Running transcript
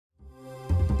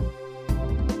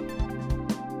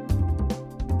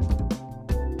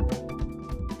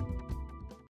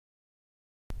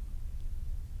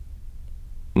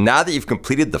Now that you've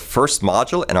completed the first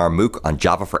module in our MOOC on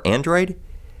Java for Android,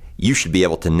 you should be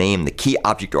able to name the key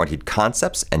object-oriented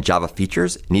concepts and Java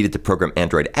features needed to program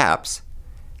Android apps,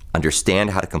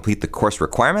 understand how to complete the course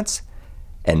requirements,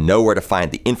 and know where to find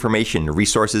the information and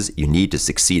resources you need to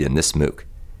succeed in this MOOC.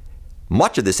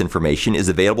 Much of this information is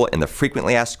available in the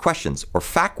Frequently Asked Questions, or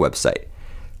FAQ website,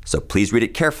 so please read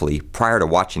it carefully prior to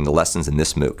watching the lessons in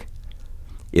this MOOC.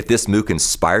 If this MOOC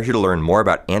inspires you to learn more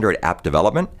about Android app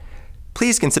development,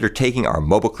 please consider taking our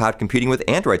Mobile Cloud Computing with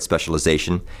Android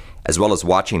specialization, as well as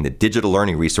watching the digital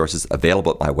learning resources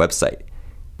available at my website,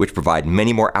 which provide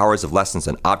many more hours of lessons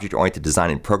on object-oriented design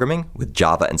and programming with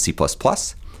Java and C++,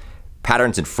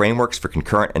 patterns and frameworks for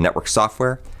concurrent and network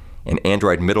software, and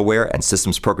Android middleware and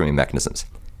systems programming mechanisms.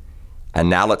 And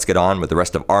now let's get on with the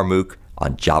rest of our MOOC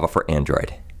on Java for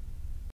Android.